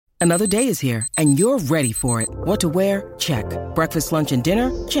Another day is here, and you're ready for it. What to wear? Check. Breakfast, lunch, and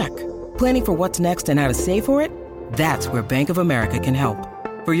dinner? Check. Planning for what's next and how to save for it? That's where Bank of America can help.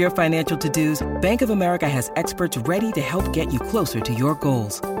 For your financial to-dos, Bank of America has experts ready to help get you closer to your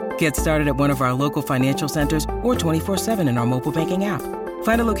goals. Get started at one of our local financial centers or 24/7 in our mobile banking app.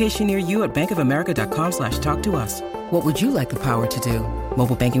 Find a location near you at bankofamerica.com/talktous. What would you like the power to do?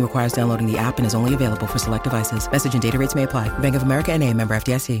 Mobile banking requires downloading the app and is only available for select devices. Message and data rates may apply. Bank of America N.A., member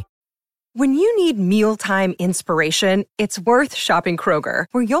FDIC. When you need mealtime inspiration, it's worth shopping Kroger,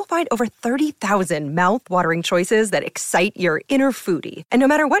 where you'll find over 30,000 mouth-watering choices that excite your inner foodie. And no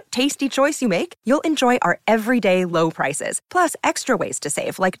matter what tasty choice you make, you'll enjoy our everyday low prices, plus extra ways to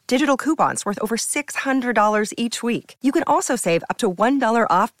save, like digital coupons worth over $600 each week. You can also save up to $1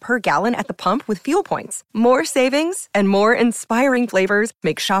 off per gallon at the pump with fuel points. More savings and more inspiring flavors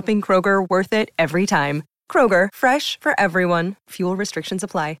make shopping Kroger worth it every time. Kroger, fresh for everyone. Fuel restrictions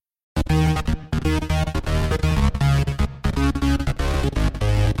apply.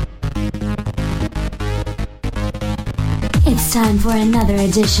 It's time for another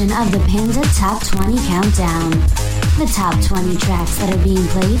edition of the Panda Top 20 Countdown. The top 20 tracks that are being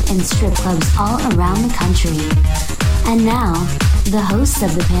played in strip clubs all around the country. And now, the hosts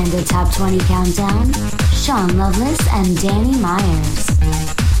of the Panda Top 20 Countdown, Sean Loveless and Danny Myers.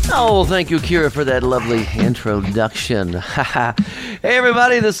 Oh, thank you, Kira, for that lovely introduction. Hey,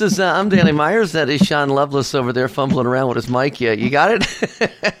 everybody, this is, I'm Danny Myers. That is Sean Loveless over there fumbling around with his mic. Yeah, you got it?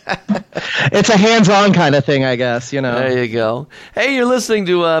 It's a hands-on kind of thing, I guess, you know. There you go. Hey, you're listening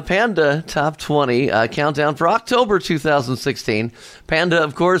to Panda Top 20 Countdown for October 2016. Panda,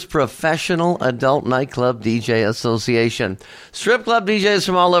 of course, Professional Adult Nightclub DJ Association. Strip club DJs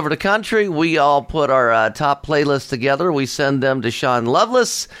from all over the country. We all put our top playlists together. We send them to Sean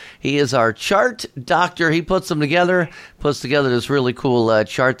Loveless. He is our chart doctor. He puts them together, puts together this really cool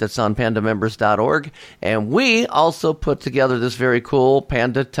chart that's on pandamembers.org. And we also put together this very cool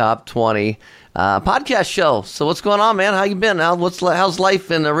Panda Top 20 podcast show. So what's going on, man? How you been? How's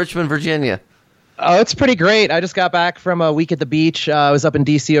life in Richmond, Virginia? Oh, it's pretty great. I just got back from a week at the beach. I was up in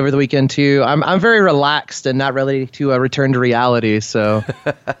D.C. over the weekend, too. I'm very relaxed and not ready to return to reality, so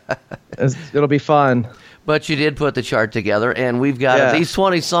it'll be fun. But you did put the chart together, and we've got these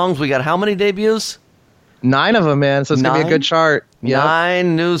 20 songs. We got how many debuts? 9 of them, man, so it's going to be a good chart. Yep.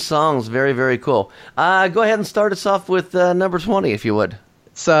 9 new songs. Very, very cool. Go ahead and start us off with number 20, if you would.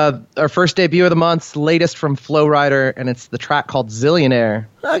 It's our first debut of the month, latest from Flow Rider, and it's the track called Zillionaire.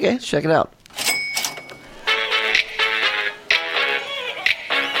 Okay, check it out.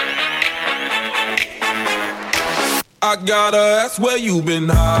 I gotta ask where you been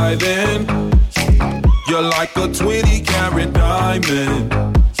hiding. You're like a 20-carat diamond.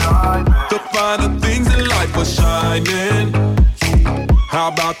 The finer things in life are shining. How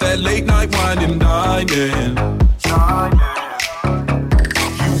about that late night wine and dining?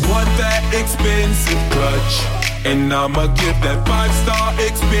 You want that expensive touch, and I'ma give that 5-star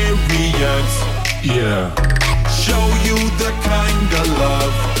experience. Yeah. Show you the kind of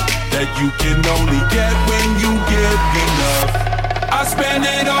love that you can only get when you give enough. I spend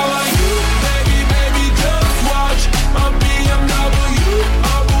it all on you, baby, just watch. A BMW,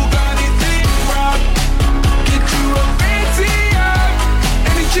 a Bugatti Thick Rock. Get you a fancy yacht,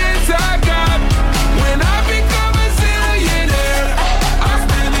 any chance I got. When I become a zillionaire, I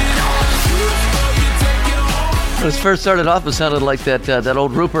spend it all on you, so you take it home. When it first started off, it sounded like that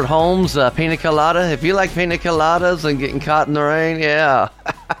old Rupert Holmes, Pina Colada. If you like Pina Coladas and getting caught in the rain, yeah.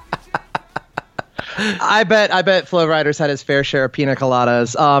 I bet Flow Rider's had his fair share of pina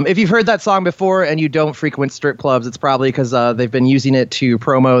coladas. If you've heard that song before and you don't frequent strip clubs, it's probably because they've been using it to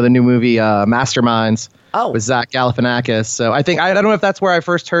promo the new movie Masterminds with Zach Galifianakis. So I don't know if that's where I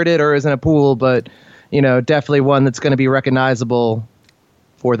first heard it or is in a pool, but definitely one that's going to be recognizable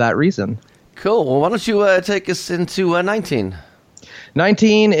for that reason. Cool. Well, why don't you take us into 19?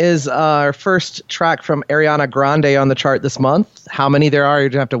 19 is our first track from Ariana Grande on the chart this month. How many there are, you're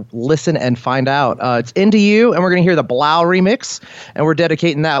going to have to listen and find out. It's Into You, and we're going to hear the Blau remix, and we're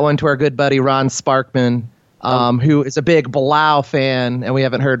dedicating that one to our good buddy Ron Sparkman, who is a big Blau fan, and we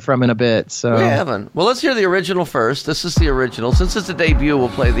haven't heard from in a bit. So we haven't. Well, let's hear the original first. This is the original. Since it's a debut, we'll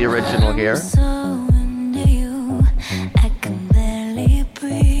play the original here. So into you, I can barely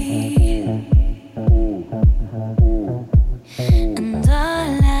breathe. And all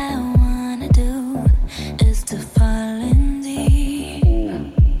I wanna do is to fall in deep.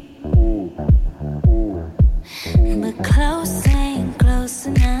 But close ain't close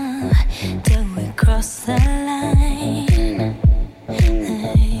enough till we cross the line.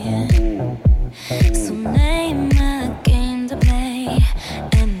 So name a game to play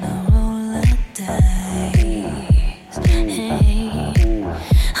and the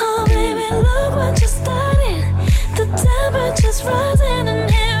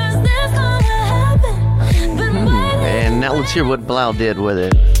Let's hear what Blau did with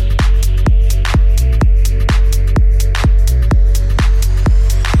it.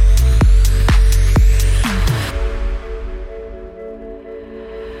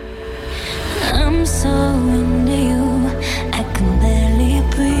 I'm so into you, I can barely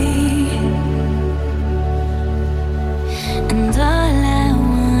breathe. And all I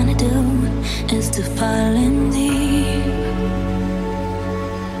wanna do is to fall in deep.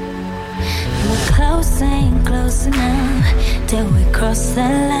 We're close, ain't close enough till we cross the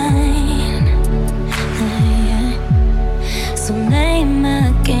line. So name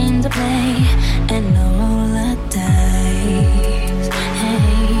a game to play and I'll roll the dice.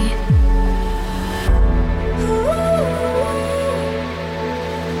 Hey.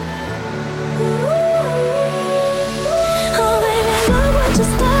 Oh baby, look what you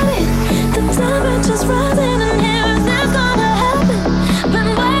started. The temperature's rising and everything's gonna happen. Been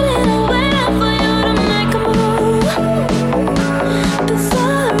waiting for you to make a move. Before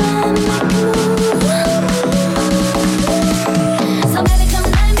I make a move. So baby, come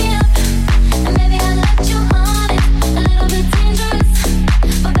light me up, and maybe I'll let you on it. A little bit dangerous,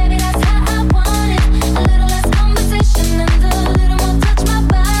 but baby that's how I want it. A little less conversation and a little more touch my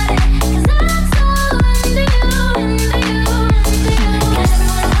body. 'Cause I'm so into you, into you, into you. Got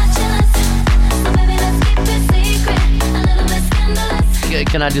everyone watching us, so baby let's keep it secret. A little bit scandalous.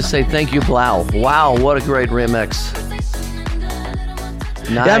 Can I just say thank you, Blau? Wow, what a great remix.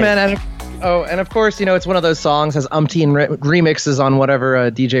 Nice. Yeah, man. And of course, it's one of those songs has umpteen remixes on whatever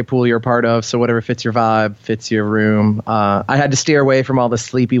DJ pool you're a part of. So whatever fits your vibe, fits your room. I had to steer away from all the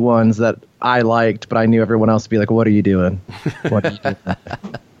sleepy ones that I liked, but I knew everyone else would be like, "What are you doing? What are you doing?"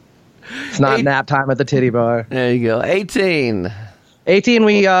 It's not nap time at the titty bar. There you go. 18. 18,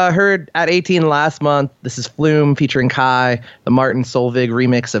 we heard at 18 last month. This is Flume featuring Kai, the Martin Solveig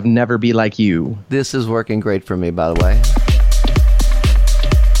remix of Never Be Like You. This is working great for me, by the way.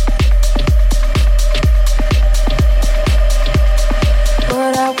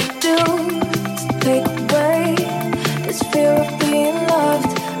 What I would do is take away this fear of being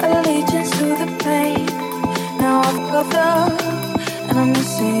loved, allegiance to the pain. Now I've got love and I'm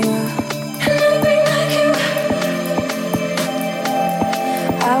missing you. And never be like you.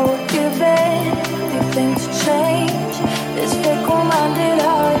 I would give anything to change this fickle-minded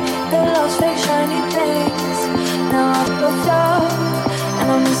heart that loves fake shiny things. Now I've got love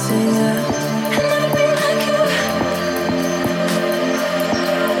and I'm missing you. And never be like you.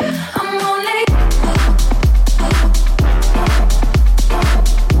 I'm only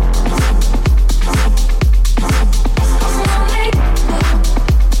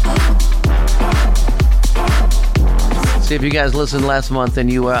See, if you guys listened last month, then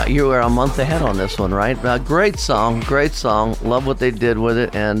you were a month ahead on this one, right? Great song, great song. Love what they did with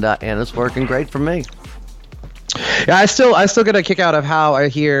it, and it's working great for me. Yeah, I still get a kick out of how I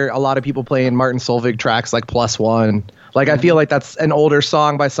hear a lot of people playing Martin Solveig tracks like Plus One. Like, I feel like that's an older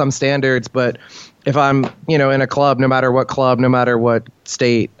song by some standards, but if I'm, in a club, no matter what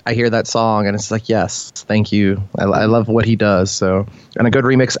state, I hear that song and it's like, yes, thank you. I love what he does. So, and a good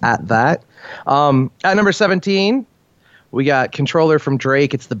remix at that. At number 17, we got Controller from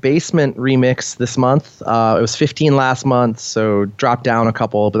Drake. It's the Basement remix this month. It was 15 last month, so dropped down a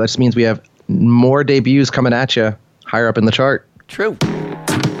couple, but that just means we have more debuts coming at you higher up in the chart. True.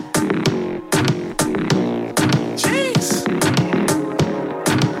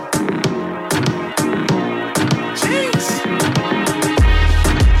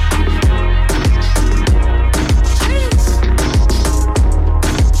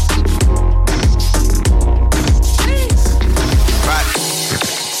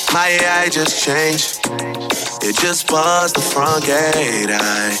 My AI just changed. It just buzzed the front gate.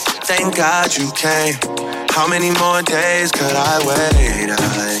 I thank God you came. How many more days could I wait?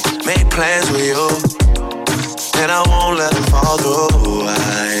 I made plans with you, and I won't let them fall through.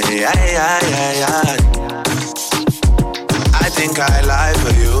 I think I lie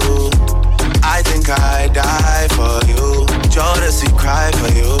for you. I think I die for you. Jodeci cry for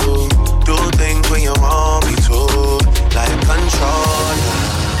you. Do things when you want me to, like controller.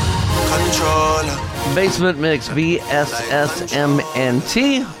 Basement Mix, BSSMNT,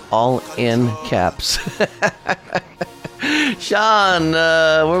 all in caps. Sean,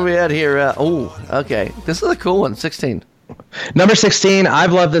 where we at here? Okay. This is a cool one, 16. Number 16,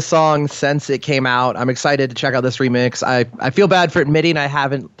 I've loved this song since it came out. I'm excited to check out this remix. I feel bad for admitting I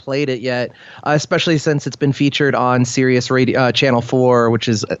haven't played it yet, especially since it's been featured on Sirius Radio, Channel 4, which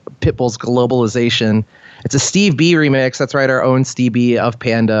is Pitbull's Globalization. It's a Steve B remix. That's right, our own Steve B of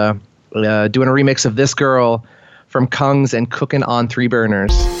Panda. Doing a remix of This Girl from Kungs and Cookin' on Three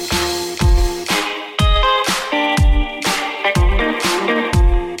Burners.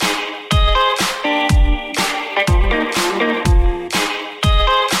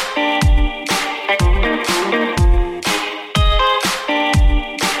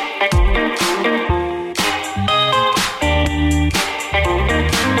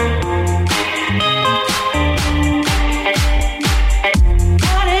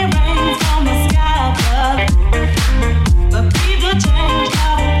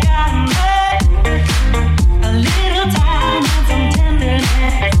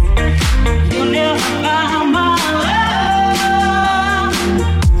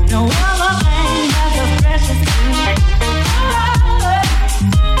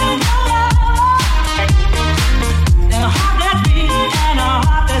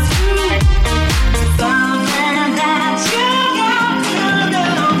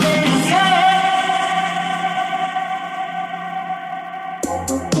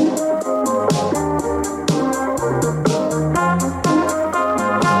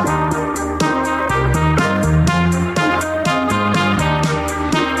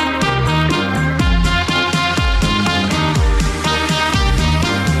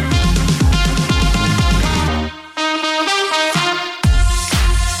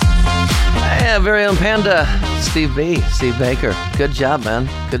 Yeah, very own Panda, Steve Baker. Good job, man.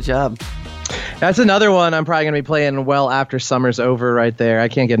 Good job. That's another one I'm probably going to be playing well after summer's over right there. I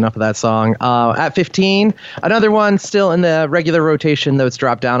can't get enough of that song. At 15, another one still in the regular rotation, though it's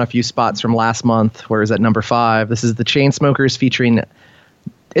dropped down a few spots from last month, where it's at number 5. This is the Chainsmokers featuring,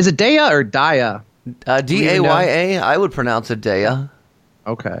 is it Daya or Daya? Daya. I would pronounce it Daya.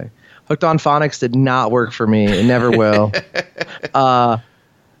 Okay. Hooked on Phonics did not work for me. It never will.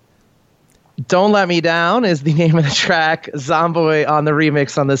 Don't Let Me Down is the name of the track. Zomboy on the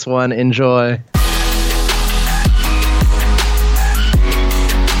remix on this one. Enjoy.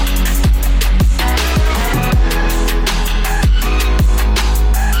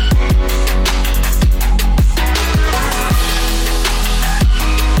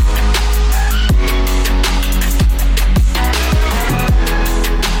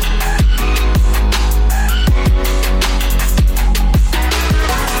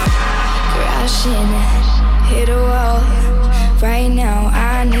 Hit a wall. Right now,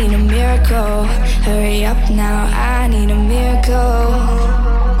 I need a miracle. Hurry up now, I need a miracle.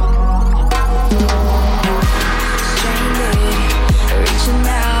 Stranded, reaching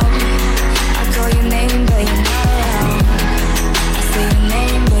out. I call your name, but you're not around. I say your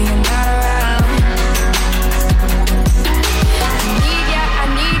name, but you're not around.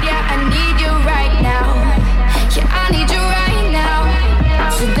 I need you right now. Yeah, I need you right now.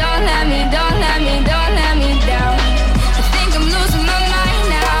 So don't let me down. I think I'm losing my mind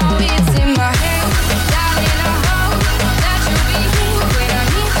now. It's in my head, darling. I hope that you'll be here when I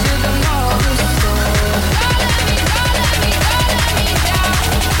need you the most. So don't let me down.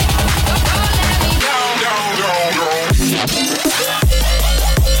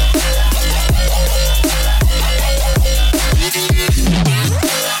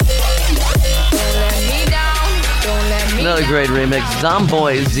 Another great remix.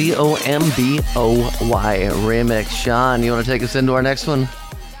 Zomboy, Zomboy remix. Sean, you want to take us into our next one?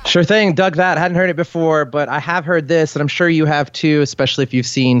 Sure thing. Dug that. Hadn't heard it before, but I have heard this, and I'm sure you have too, especially if you've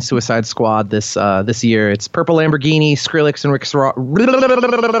seen Suicide Squad this year. It's Purple Lamborghini, Skrillex, and Rick Ross.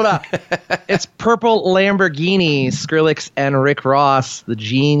 It's Purple Lamborghini, Skrillex, and Rick Ross, the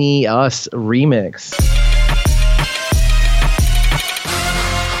Genie Us remix.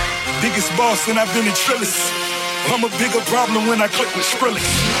 Biggest boss and I've been in Trillis. I'm a bigger problem when I click with Skrillex.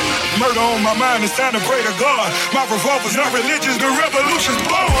 Murder on my mind, it's time to pray to God. My revolver's not religious, the revolution's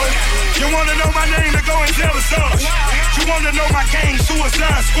born. You wanna know my name, then go and tell the stars. You wanna know my gang,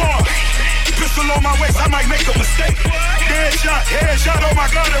 Suicide Squad. Pistol on my waist, I might make a mistake. Headshot, oh my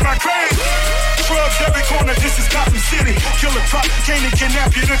God, am I crazy? Drugs every corner, this is Gotham City. Killer prop, can't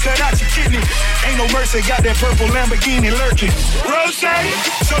kidnap you to cut out your kidney. Ain't no mercy, got that purple Lamborghini lurking. Rose,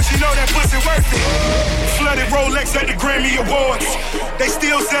 so she know that pussy worth it. Flooded Rolex at the Grammy Awards. They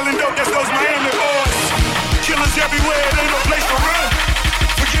still selling dope, that's those Miami boys. Killers everywhere, it ain't no place to run.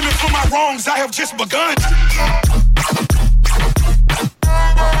 Forgive me for my wrongs, I have just begun.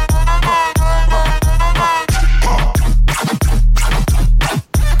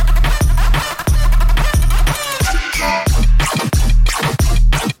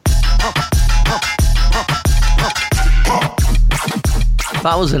 If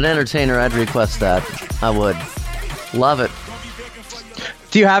I was an entertainer, I'd request that. I would. Love it.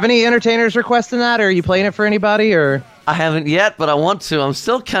 Do you have any entertainers requesting that, or are you playing it for anybody, or? I haven't yet, but I want to. I'm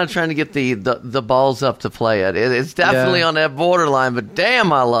still kind of trying to get the balls up to play it. It's definitely on that borderline, but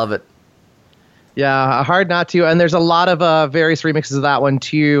damn, I love it. Yeah, hard not to. And there's a lot of various remixes of that one,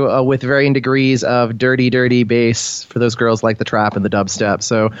 too, with varying degrees of dirty, dirty bass for those girls like the trap and the dubstep.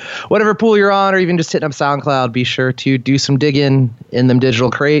 So whatever pool you're on, or even just hitting up SoundCloud, be sure to do some digging in them digital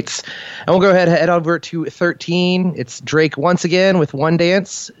crates. And we'll go ahead and head over to 13. It's Drake once again with One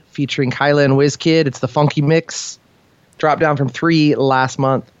Dance, featuring Kyla and WizKid. It's the Funky Mix. Dropped down from 3 last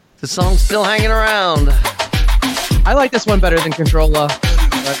month. The song's still hanging around. I like this one better than Controlla.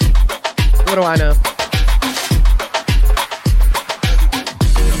 But what do I know?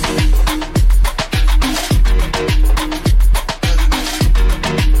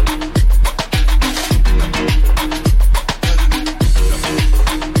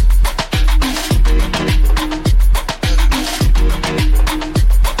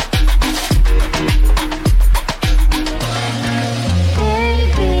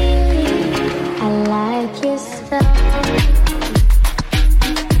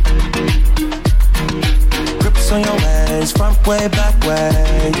 Way back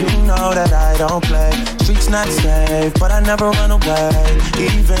way, you know that I don't play. Streets not safe, but I never run away,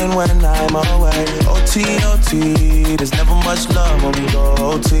 even when I'm away. OT, OT, there's never much love when we go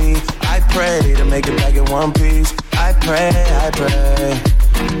OT. I pray to make it back in one piece. I pray.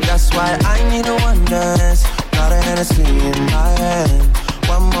 That's why I need a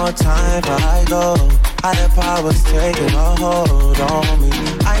more time before I go. Higher powers taking a hold on me.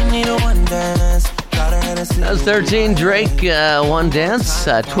 I need a one dance. That's 13, Drake, One Dance.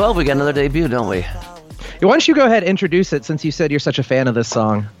 12, we got another debut, don't we? Why don't you go ahead and introduce it, since you said you're such a fan of this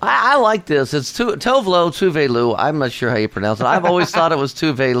song? I like this. It's Tovlo Tuvelu. I'm not sure how you pronounce it. I've always thought it was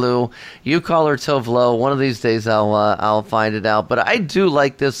Tuvelu. You call her Tovlo. One of these days I'll find it out. But I do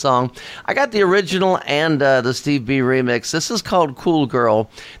like this song. I got the original and the Steve B remix. This is called Cool Girl.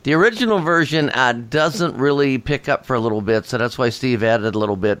 The original version doesn't really pick up for a little bit, so that's why Steve added a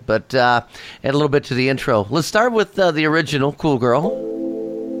little bit. But add a little bit to the intro. Let's start with the original Cool Girl.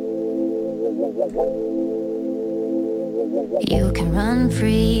 You can run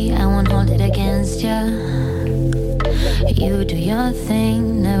free, I won't hold it against ya. You do your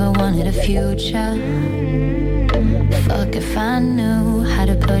thing, never wanted a future. Fuck if I knew how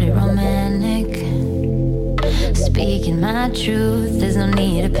to put it romantic. Speaking my truth, there's no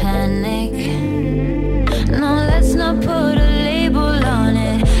need to panic. No, let's not put a label on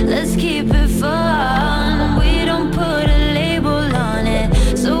it. Let's keep it fun. We don't put a label on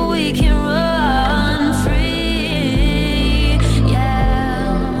it, so we can run free.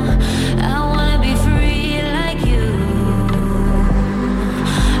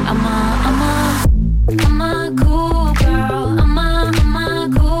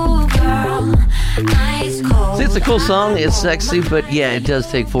 It's a cool song, it's sexy, but yeah, it does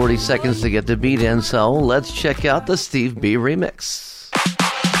take 40 seconds to get the beat in, so let's check out the Steve B remix.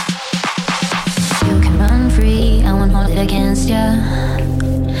 You can run free, I won't hold it against ya.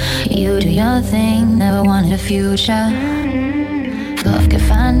 You do your thing, never wanted a future. Fuck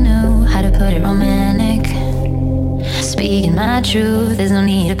if I knew how to put it romantic. Speaking my truth, there's no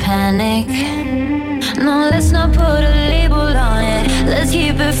need to panic. No, let's not put a label on it. Let's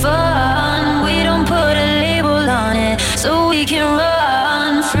keep it fun. We don't put a label on it, so we can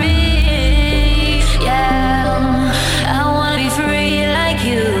run free. Yeah, I wanna be free like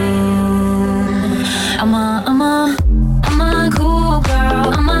you. I'm a cool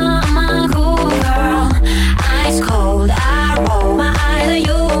girl. I'm a cool girl. Ice cold, I roll my eyes at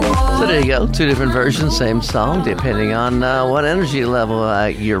you. So there you go, two different versions, same song, depending on what energy level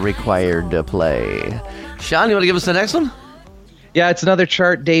you're required to play. Sean, you want to give us the next one? Yeah, it's another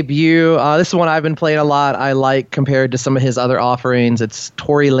chart debut. This is one I've been playing a lot. I like compared to some of his other offerings. It's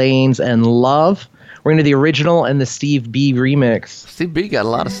Tory Lanez and Love. We're into the original and the Steve B remix. Steve B got a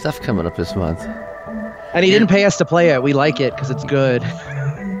lot of stuff coming up this month. And he didn't pay us to play it. We like it because it's good.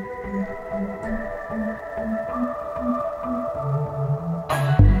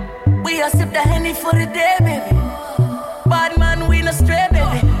 We are sip the Henny for the day, baby. Bad man, we no stray,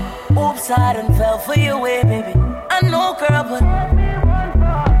 baby. Oops, I done fell for your way, baby. I know, girl, but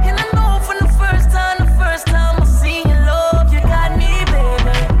and I know from the first time I seen your love, you got me,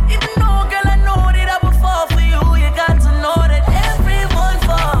 baby. Even though, girl, I know that I would fall for you, you got to know that everyone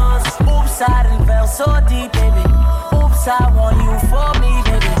falls. Oops, I done fell so deep, baby. Oops, I want you for me,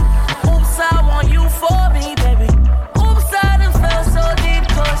 baby. Oops, I want you for me, baby. Oops, I done fell so deep,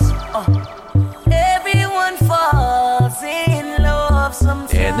 cause everyone falls in love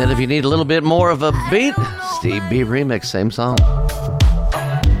sometimes. And then if you need a little bit more of a beat, Steve B remix, same song.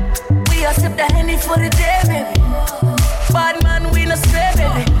 We are sip the Henny for the day, baby. Bad man, we no stray,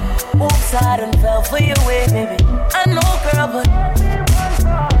 baby. Oops, I done fell for your way, baby. I know, girl, but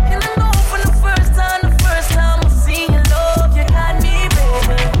and I know from the first time I seen your love, you got me,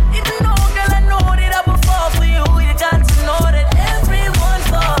 baby. Even though, girl, I know that I would fall for you, you got to know that everyone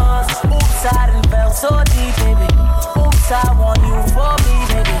falls. Oops, I done fell so deep, baby. Oops, I want you for me,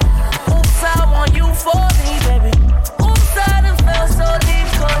 baby. Oops, I want you for me, baby. Oops, I done fell so deep,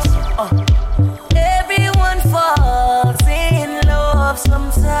 cause everyone falls in love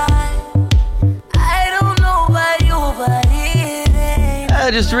sometime. I don't know about you, but it ain't.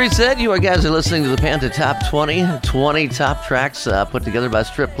 Just to reset, you guys are listening to the Panda Top 20 top tracks put together by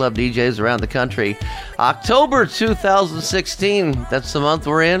strip club DJs around the country. October 2016, that's the month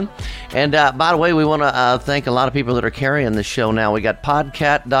we're in. And by the way, we want to thank a lot of people that are carrying the show now. We got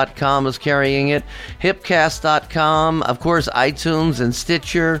podcat.com is carrying it, hipcast.com, of course, iTunes and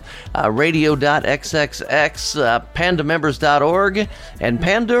Stitcher, radio.xxx, pandamembers.org, and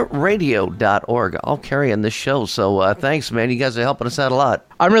pandaradio.org, all carrying this show. So thanks, man. You guys are helping us out a lot.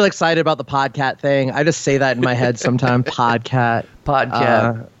 I'm really excited about the Podcat thing. I just say that in my head sometimes. Podcat.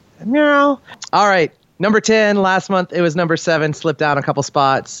 Meow. All right. Number 10, last month it was number 7, slipped down a couple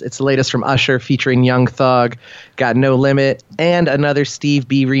spots. It's the latest from Usher featuring Young Thug, got No Limit, and another Steve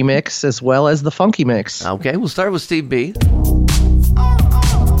B remix, as well as the Funky Mix. Okay, we'll start with Steve B.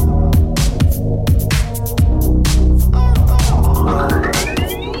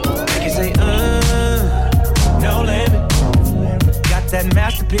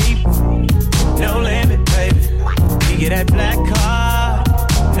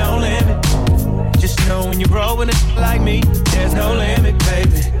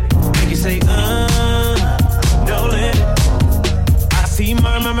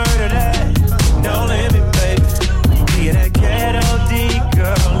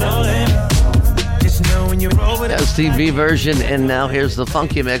 MTV version, and now here's the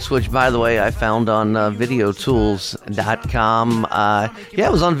funky mix, which, by the way, I found on videotools.com. Yeah,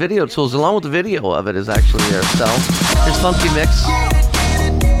 it was on Video Tools, along with the video of it is actually there. So here's funky mix.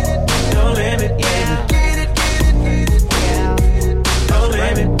 No limit, yeah. No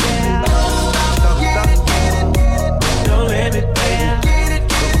limit, no limit, baby.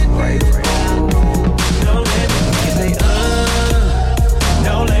 No limit. You say,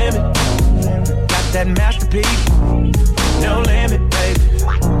 no limit. Got that masterpiece. No limit, baby.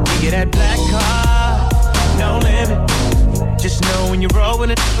 You get that black car. No limit. Just know when you're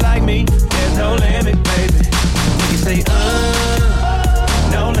rolling it like me, there's no limit, baby. You say,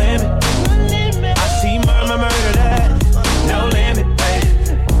 no limit. I see murder that. No limit, baby.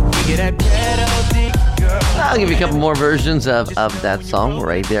 You get that ghetto dick, girl. I'll give you a couple more versions of that song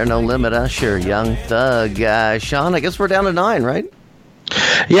right there. No Limit, Usher, Young Thug. Sean, I guess we're down to 9, right?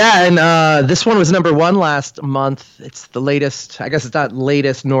 Yeah, and this one was number 1 last month. It's the latest. I guess it's not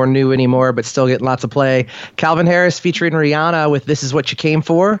latest nor new anymore, but still getting lots of play. Calvin Harris featuring Rihanna with This Is What You Came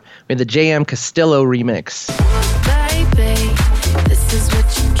For. We had the J.M. Castillo remix. Baby, this is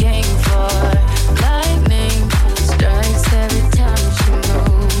what you came for. Lightning strikes every time she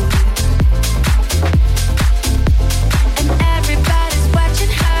moves. And everybody's watching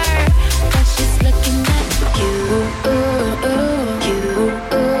her, but she's looking at you.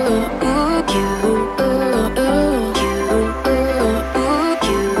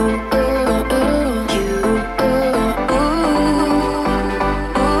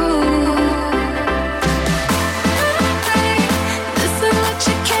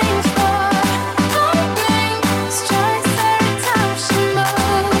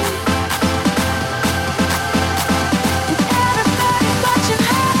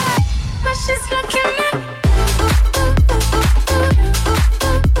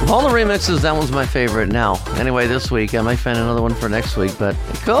 All the remixes, that one's my favorite now. Anyway, this week, I might find another one for next week, but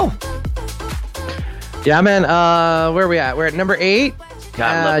cool. Yeah, man. Where are we at? We're at number 8.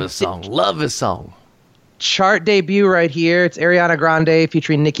 God, love this song. Love this song. Chart debut right here. It's Ariana Grande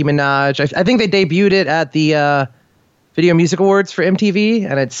featuring Nicki Minaj. I think they debuted it at the Video Music Awards for MTV,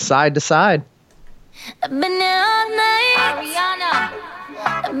 and it's side to side. I've been here all night, Ariana.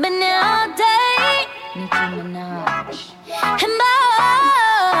 I've been here all day, Nicki Minaj. And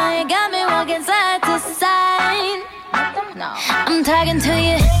boy, you got me walking side to side. No. I'm talking to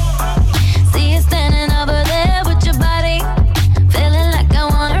you. See you standing over there with your body. Feeling like I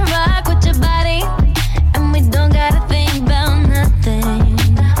wanna rock with your body. And we don't gotta think about nothing.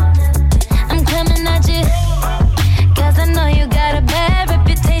 I'm coming at you, 'cause I know you got a bad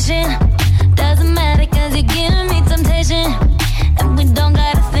reputation. Doesn't matter 'cause you're giving me temptation. And we don't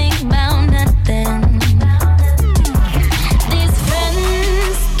gotta think about nothing. These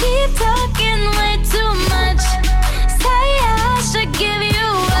friends keep talking way too much. Say I should give you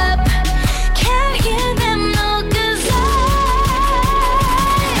up. Can't hear them, no, 'cause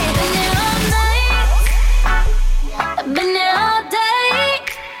I've been here all night. I've been here all day.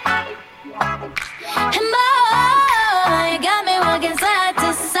 And boy, you got me walking side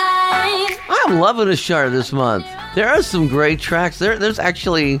to side. I'm loving this chart this month. There are some great tracks. There's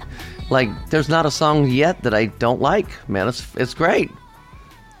actually, there's not a song yet that I don't like. Man, it's great.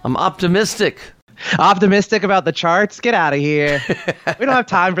 I'm optimistic. Optimistic about the charts? Get out of here. We don't have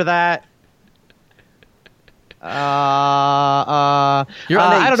time for that. You're on 8.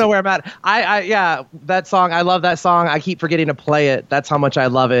 I don't know where I'm at. Yeah, that song. I love that song. I keep forgetting to play it. That's how much I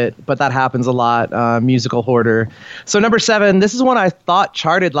love it. But that happens a lot. Musical hoarder. So number 7. This is one I thought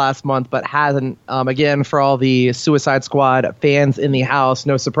charted last month, but hasn't. Again, for all the Suicide Squad fans in the house,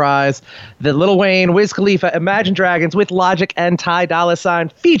 no surprise. The Lil Wayne, Wiz Khalifa, Imagine Dragons with Logic and Ty Dolla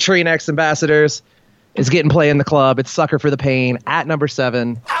 $ign featuring ex-ambassadors is getting play in the club. It's Sucker for the Pain at number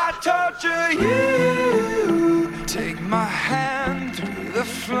 7. I torture you. Take my hand through the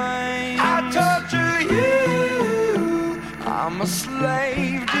flame. I torture you. I'm a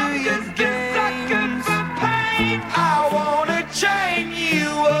slave to your game. Sucker for pain. I wanna chain you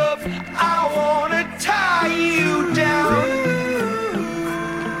up. I wanna tie you down.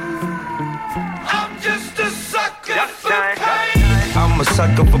 I'm just a sucker for pain. I'm a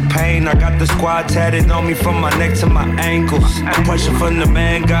sucker for pain. I got the squad tatted on me from my neck to my ankles. Pressure from the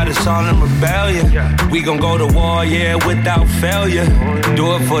man got us all in rebellion. We gon' go to war, yeah, without failure.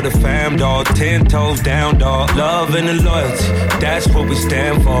 Do it for the fam, dog. 10 toes down, dog. Love and the loyalty, that's what we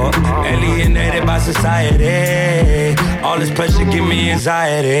stand for. Alienated by society. All this pressure give me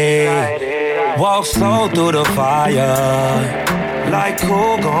anxiety. Walk slow through the fire. Like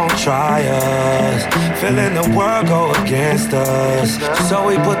who gon' try us? Feeling the world go against us. So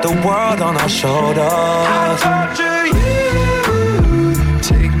we put the world on our shoulders. I torture you.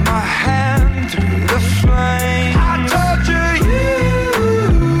 Take my hand through the flame. I torture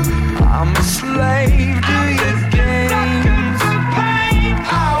you. I'm a slave to your games.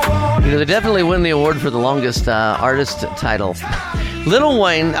 You know, they definitely win the award for the longest artist title. Lil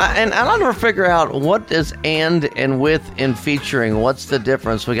Wayne, and I'll never figure out what is and with and featuring. What's the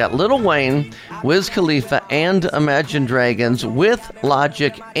difference? We got Lil Wayne, Wiz Khalifa, and Imagine Dragons with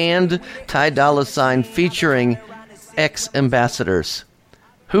Logic and Ty Dolla $ign featuring ex-ambassadors.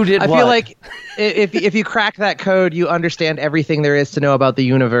 Who did what? I feel like if you crack that code, you understand everything there is to know about the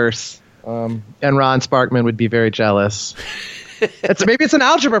universe. And Ron Sparkman would be very jealous. Maybe it's an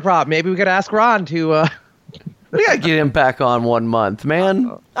algebra problem. Maybe we could ask Ron to... We gotta get him back on 1 month,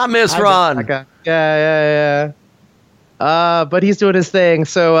 man. I miss Ron. Yeah. But he's doing his thing.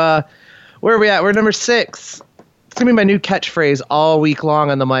 So where are we at? We're number 6. It's gonna be my new catchphrase all week long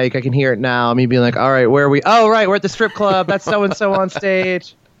on the mic. I can hear it now. Me being like, all right, where are we? Oh, right, we're at the strip club. That's so-and-so on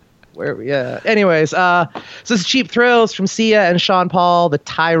stage. Where are we? Yeah. Anyways, so this is Cheap Thrills from Sia and Sean Paul, the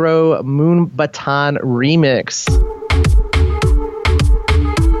Tyro Moonbaton remix.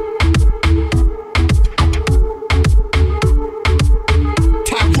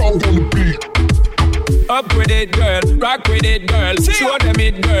 Up with it, girl. Rock with it, girl. Show them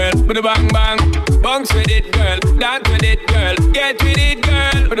it, girl. With a bang bang. Bounce with it, girl. Dance with it, girl. Get with it,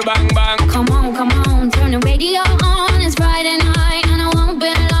 girl. With a bang bang. Come on, turn the radio on. It's Friday night and I won't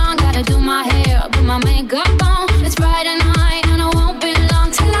be long. Gotta do my hair, put my makeup on. It's Friday night and I won't be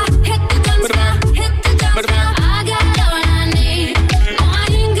long till I hit the dance floor. I got all I need. No, I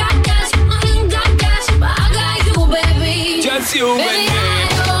ain't got cash, but I got you, baby. Just you and Baby, me.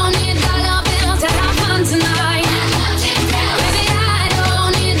 I don't need dollar bills to have fun tonight. Baby, I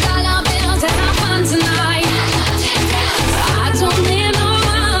don't need dollar bills to have fun tonight. I don't need no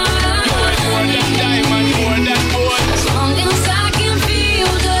money. More than gold. As long as I can feel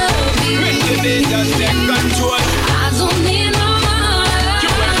the beat. Just take control. I don't need no money.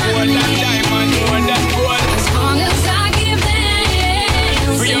 More than diamond, more than gold. As long as I keep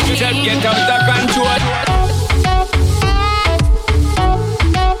dancing. Free yourself, get out of control.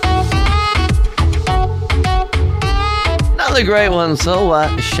 Another great one. So,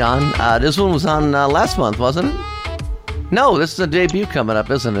 Sean, this one was on last month, wasn't it? No, this is a debut coming up,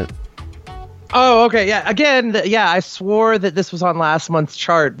 isn't it? Oh, okay. Yeah. Again, I swore that this was on last month's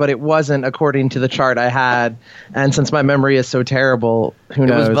chart, but it wasn't according to the chart I had. And since my memory is so terrible, who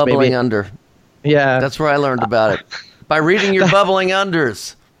knows? It was bubbling maybe... under. Yeah. That's where I learned about it. By reading your bubbling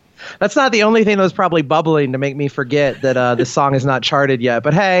unders. That's not the only thing that was probably bubbling to make me forget that this song is not charted yet.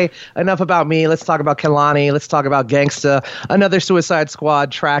 But hey, enough about me. Let's talk about Kehlani. Let's talk about Gangsta. Another Suicide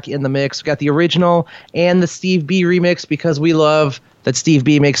Squad track in the mix. We got the original and the Steve B remix because we love that Steve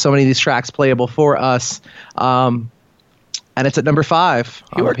B makes so many of these tracks playable for us. And it's at number 5.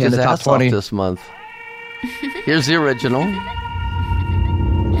 He worked his ass off this month. Here's the original.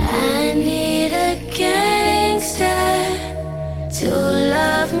 I need a gangster to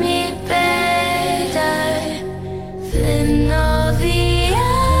love me better than all the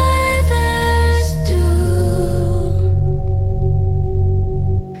others do.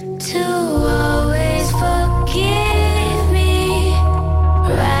 To always forgive me,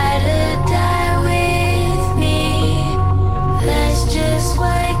 ride or die with me. That's just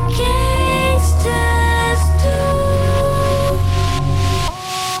what gangsters do.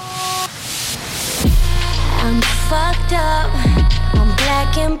 I'm fucked up, I'm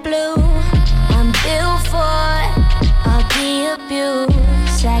black and blue. I'm built for all the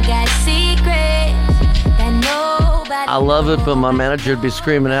abuse. I got secrets that nobody I love it, but my manager would be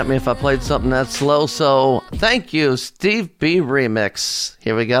screaming at me if I played something that slow. So thank you, Steve B remix.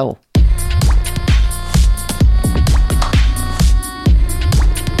 Here we go.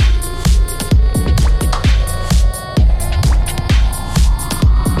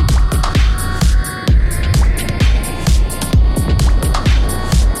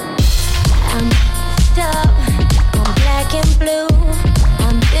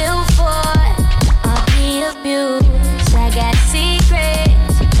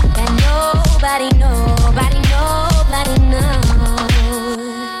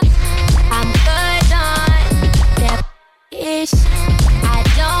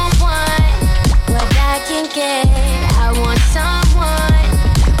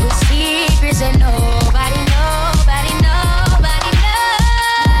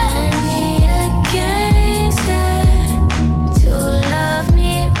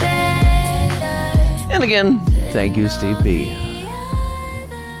 again. Thank you, Steve B.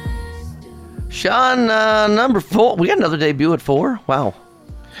 Sean, number 4. We got another debut at 4. Wow.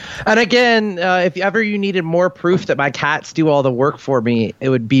 And again, if ever you needed more proof that my cats do all the work for me, it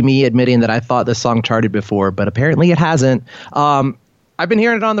would be me admitting that I thought this song charted before, but apparently it hasn't. I've been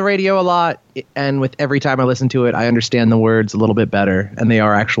hearing it on the radio a lot, and with every time I listen to it, I understand the words a little bit better, and they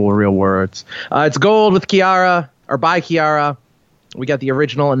are actual real words. It's Gold with Kiara, or by Kiara. We got the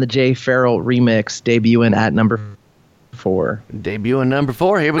original and the Jay Farrell remix debuting at number 4. Debuting number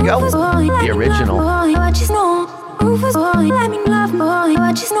 4. Here we go. The original. Caught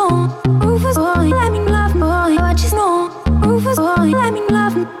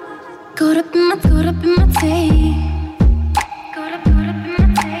up in my tape.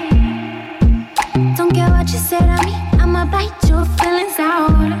 Don't care what you said on me, I'ma bite your feelings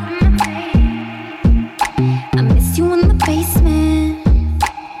out. I miss you in the basement,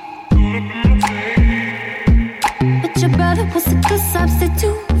 but your brother was a good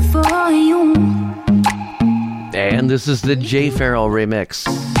substitute for you. And this is the Jay Farrell remix.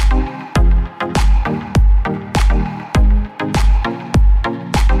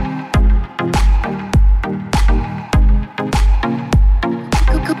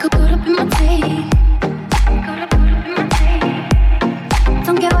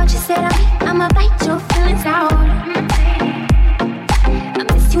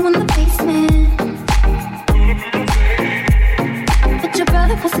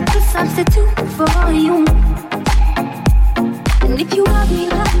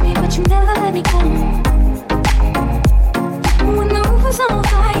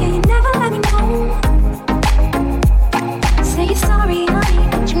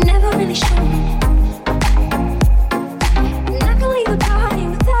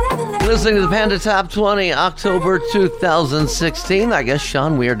 Listening to the Panda Top 20, October 2016. I guess,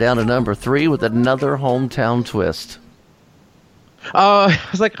 Sean, we are down to number 3 with another hometown twist. Oh, I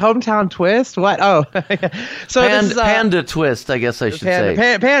was like, hometown twist? What? Oh. So this is, Panda twist, I guess I should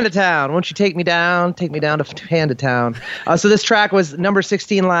say. Panda Town. Won't you take me down? Take me down to Panda Town. So this track was number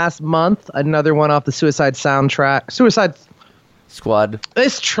 16 last month. Another one off the Suicide Squad.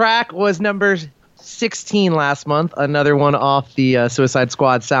 This track was number 16 last month. Another one off the Suicide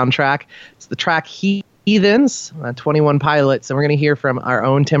Squad soundtrack. It's the track Heathens, 21 Pilots. And we're going to hear from our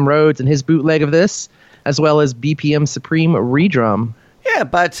own Tim Rhodes and his bootleg of this, as well as BPM Supreme Redrum. Yeah,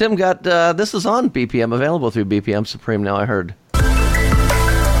 but Tim got, this is on BPM, available through BPM Supreme now, I heard.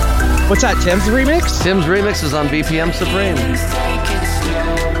 What's that, Tim's remix? Tim's remix is on BPM Supreme.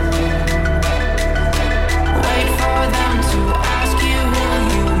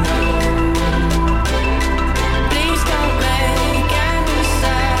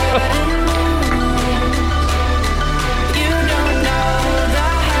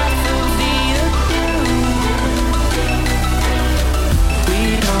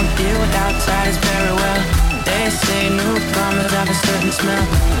 A certain smell.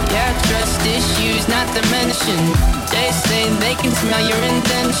 Yeah, trust issues not to mention. They say they can smell your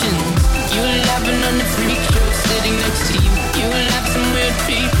intentions. You laughing on the freak show sitting next to you. You have some weird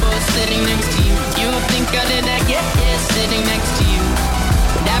people sitting next to you. You think I did that? Yeah, sitting next to you.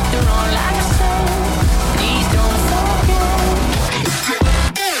 But after all I said, please don't forget.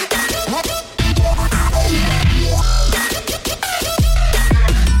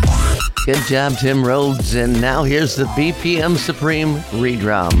 Good job, Tim Rhodes. And now here's the BPM Supreme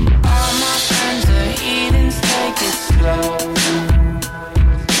Redrum. All my friends are heathens, take it slow.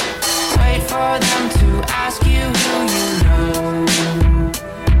 Wait for them to ask you who you know.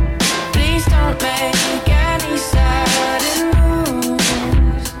 Please don't make any sudden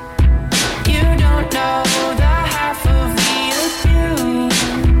moves. You don't know the half of the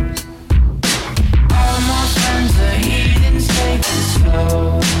abuse. All my friends are heathens, take it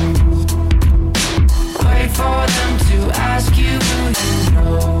slow. For them to ask you who you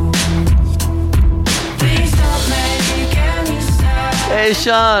know. Please don't make any sense. Hey,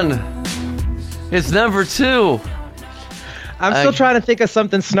 Sean. It's number 2. I'm still trying to think of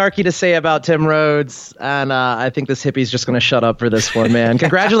something snarky to say about Tim Rhodes, and I think this hippie's just going to shut up for this one, man.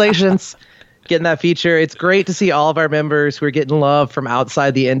 Congratulations. Getting that feature. It's great to see all of our members who are getting love from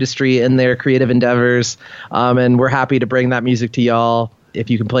outside the industry in their creative endeavors, and we're happy to bring that music to y'all if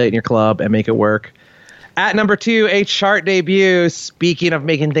you can play it in your club and make it work. At number 2, a chart debut. Speaking of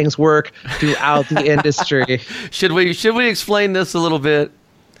making things work throughout the industry, should we explain this a little bit?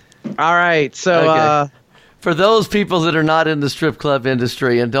 All right. So, okay. For those people that are not in the strip club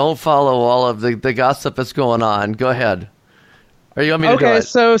industry and don't follow all of the gossip that's going on, go ahead. Or you want me to do it?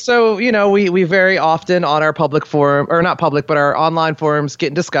 So we very often on our public forum, or not public, but our online forums, get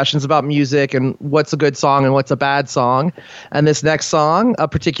in discussions about music and what's a good song and what's a bad song. And this next song, a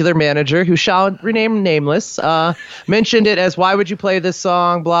particular manager who shall remain nameless, mentioned it as, why would you play this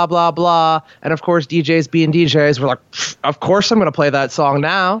song, blah, blah, blah. And of course, DJs being DJs were like, of course I'm going to play that song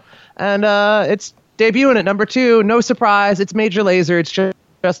now. And it's debuting at number 2. No surprise, it's Major Lazer, it's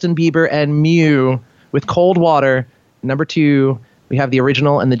Justin Bieber and Mew with Cold Water. Number 2, we have the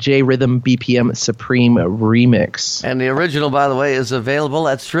original and the J-Rhythm BPM Supreme remix. And the original, by the way, is available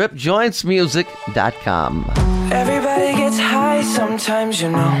at stripjointsmusic.com. Everybody gets high sometimes, you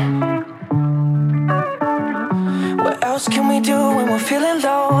know. What else can we do when we're feeling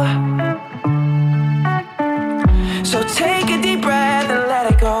low? So take a deep breath and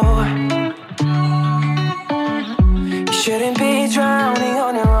let it go. You shouldn't be drowning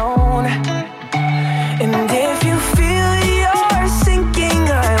on your own. And if you feel you're sinking,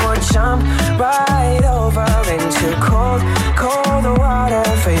 I will jump right over into cold, cold water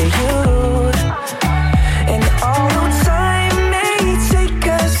for you. And although time may take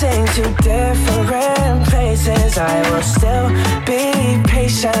us into different places, I will still be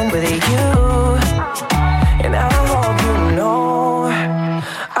patient with you. And I hope you know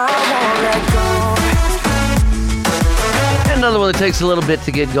I won't let go. Another one that takes a little bit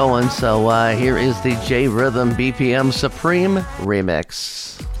to get going, so here is the J-Rhythm BPM Supreme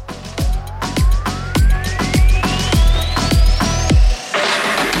remix.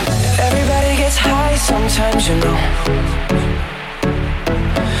 Everybody gets high sometimes, you know.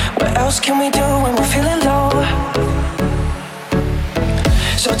 What else can we do when we're feeling low?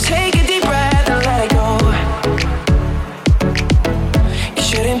 So take a deep breath and let it go. You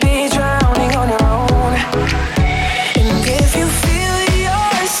shouldn't be drowning on your own. And if you feel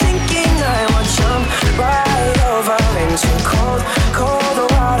you're sinking, I will jump right over into cold,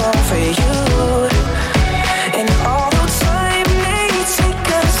 cold water for you. And although time may take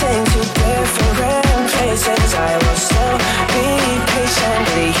us into different places, I will still be patient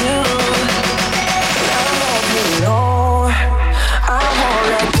with you. And I hope you know I won't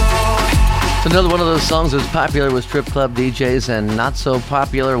let go. It's another one of those songs that's popular with strip club DJs and not so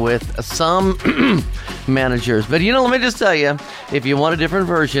popular with some managers. But let me just tell you, if you want a different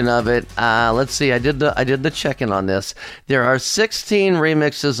version of it, let's see. I did the check-in on this. There are 16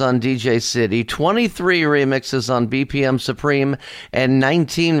 remixes on DJ City, 23 remixes on BPM Supreme, and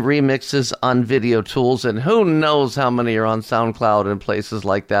 19 remixes on Video Tools, and who knows how many are on SoundCloud and places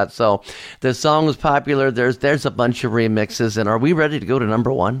like that. So the song is popular. There's a bunch of remixes, and are we ready to go to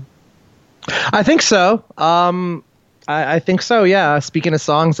number 1? I think so. I think so, yeah. Speaking of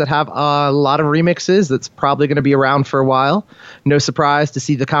songs that have a lot of remixes, that's probably going to be around for a while. No surprise to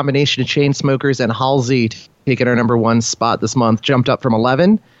see the combination of Chainsmokers and Halsey taking our number 1 spot this month. Jumped up from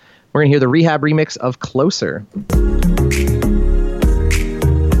 11. We're going to hear the Rehab remix of Closer.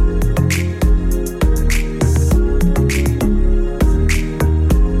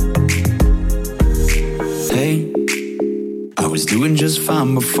 Hey, I was doing just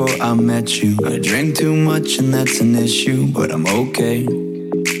fine before I met you. I drank too much and that's an issue, but I'm okay.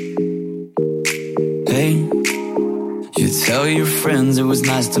 Hey, you tell your friends it was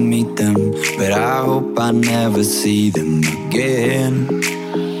nice to meet them, but I hope I never see them again.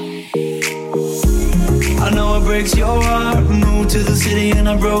 I know it breaks your heart. Moved to the city and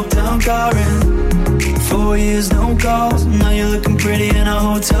I broke down car in 4 years, no calls. Now you're looking pretty in a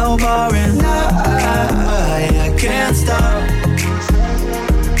hotel bar, and I can't stop.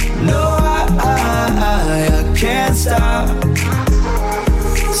 No, I can't stop.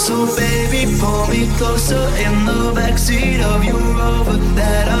 So baby, pull me closer in the backseat of your Rover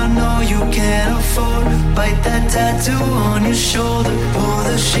that I know you can't afford. Bite that tattoo on your shoulder. Pull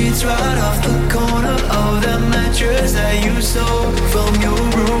the sheets right off the corner of the mattress that you stole from your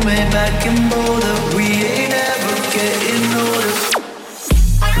roommate back in Boulder. We ain't ever getting older.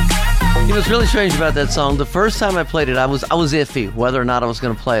 What's really strange about that song, the first time I played it, I was iffy whether or not I was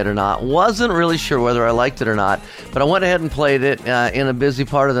going to play it or not. Wasn't really sure whether I liked it or not, but I went ahead and played it in a busy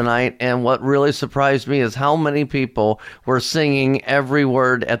part of the night, and what really surprised me is how many people were singing every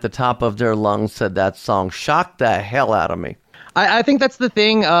word at the top of their lungs to that song. Shocked the hell out of me. I think that's the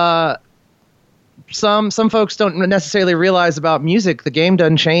thing. Some folks don't necessarily realize about music. The game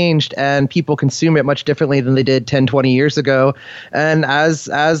done changed, and people consume it much differently than they did 10, 20 years ago. And as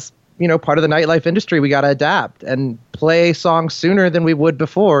part of the nightlife industry, we got to adapt and play songs sooner than we would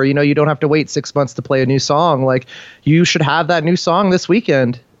before. You don't have to wait 6 months to play a new song. Like, you should have that new song this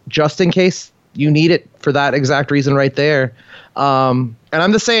weekend, just in case you need it for that exact reason right there. And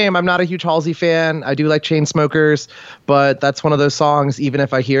I'm the same. I'm not a huge Halsey fan. I do like Chainsmokers, but that's one of those songs, even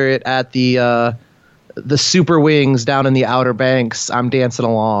if I hear it at the Super Wings down in the Outer Banks, I'm dancing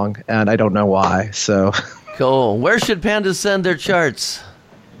along, and I don't know why. So cool. Where should Panda send their charts?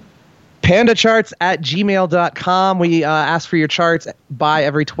 PandaCharts@gmail.com. We ask for your charts by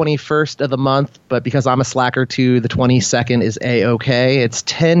every 21st of the month, but because I'm a slacker too, the 22nd is A-OK. It's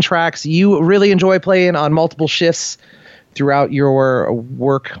 10 tracks you really enjoy playing on multiple shifts throughout your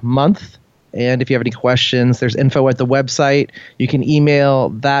work month. And if you have any questions, there's info at the website. You can email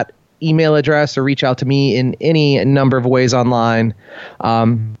that email address or reach out to me in any number of ways online.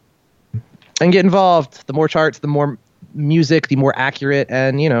 And get involved. The more charts, the more music, the more accurate,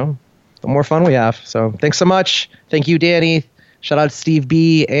 and, the more fun we have. So thanks so much. Thank you, Danny. Shout out to Steve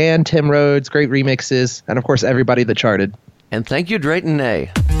B. and Tim Rhodes. Great remixes. And, of course, everybody that charted. And thank you, Drayton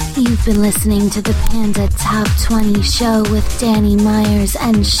A. You've been listening to the Panda Top 20 show with Danny Myers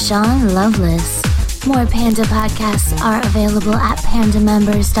and Sean Loveless. More Panda podcasts are available at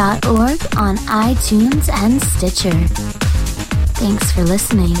pandamembers.org on iTunes and Stitcher. Thanks for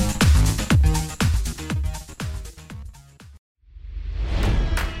listening.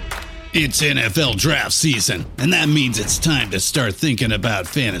 It's NFL draft season, and that means it's time to start thinking about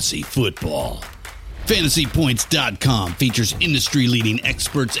fantasy football. FantasyPoints.com features industry-leading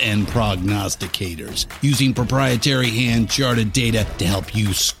experts and prognosticators using proprietary hand-charted data to help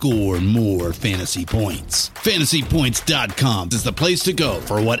you score more fantasy points. FantasyPoints.com is the place to go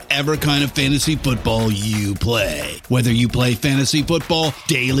for whatever kind of fantasy football you play. Whether you play fantasy football,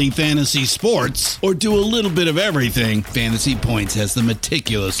 daily fantasy sports, or do a little bit of everything, Fantasy Points has the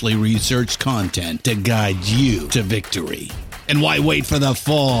meticulously researched content to guide you to victory. And why wait for the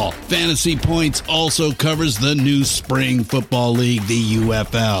fall? Fantasy Points also covers the new spring football league, the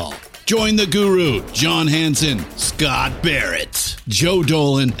UFL. Join the guru, John Hansen, Scott Barrett, Joe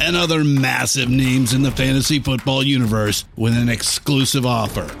Dolan, and other massive names in the fantasy football universe with an exclusive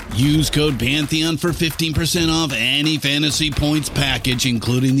offer. Use code Pantheon for 15% off any Fantasy Points package,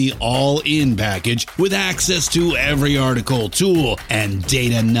 including the all-in package, with access to every article, tool, and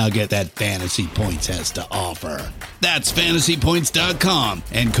data nugget that Fantasy Points has to offer. That's FantasyPoints.com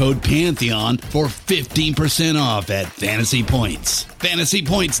and code Pantheon for 15% off at Fantasy Points.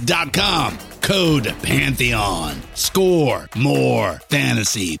 FantasyPoints.com, code Pantheon. Score more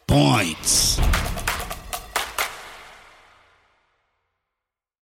fantasy points.